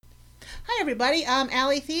Hi, everybody. I'm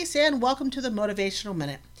Allie Thies, and welcome to the Motivational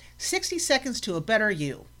Minute 60 Seconds to a Better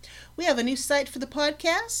You. We have a new site for the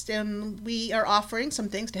podcast, and we are offering some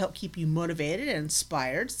things to help keep you motivated and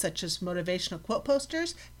inspired, such as motivational quote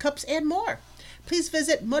posters, cups, and more. Please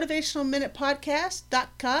visit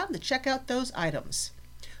motivationalminutepodcast.com to check out those items.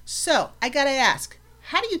 So, I gotta ask,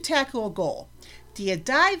 how do you tackle a goal? Do you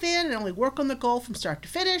dive in and only work on the goal from start to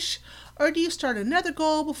finish, or do you start another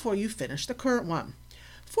goal before you finish the current one?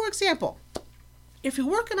 For example, if you're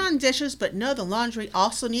working on dishes but know the laundry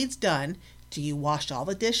also needs done, do you wash all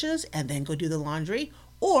the dishes and then go do the laundry?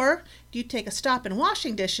 Or do you take a stop in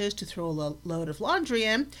washing dishes to throw a load of laundry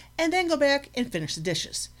in and then go back and finish the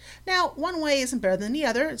dishes? Now, one way isn't better than the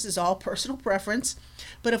other. This is all personal preference.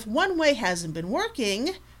 But if one way hasn't been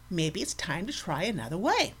working, maybe it's time to try another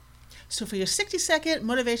way. So for your 60-second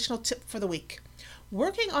motivational tip for the week,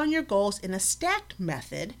 working on your goals in a stacked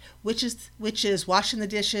method, which is washing the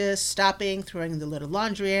dishes, stopping, throwing the load of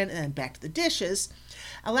laundry in, and then back to the dishes,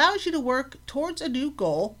 allows you to work towards a new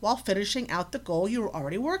goal while finishing out the goal you were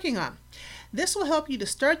already working on. This will help you to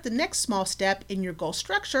start the next small step in your goal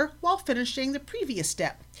structure while finishing the previous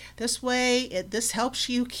step. This way, this helps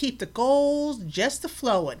you keep the goals just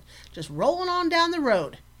flowing, just rolling on down the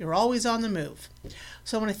road. You're always on the move.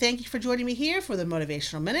 So I want to thank you for joining me here for the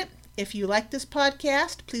Motivational Minute. If you like this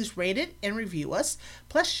podcast, please rate it and review us,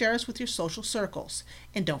 plus share us with your social circles.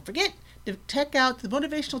 And don't forget to check out the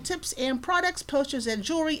motivational tips and products, posters, and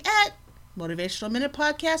jewelry at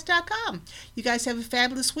motivationalminutepodcast.com. You guys have a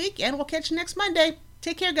fabulous week, and we'll catch you next Monday.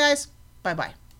 Take care, guys. Bye-bye.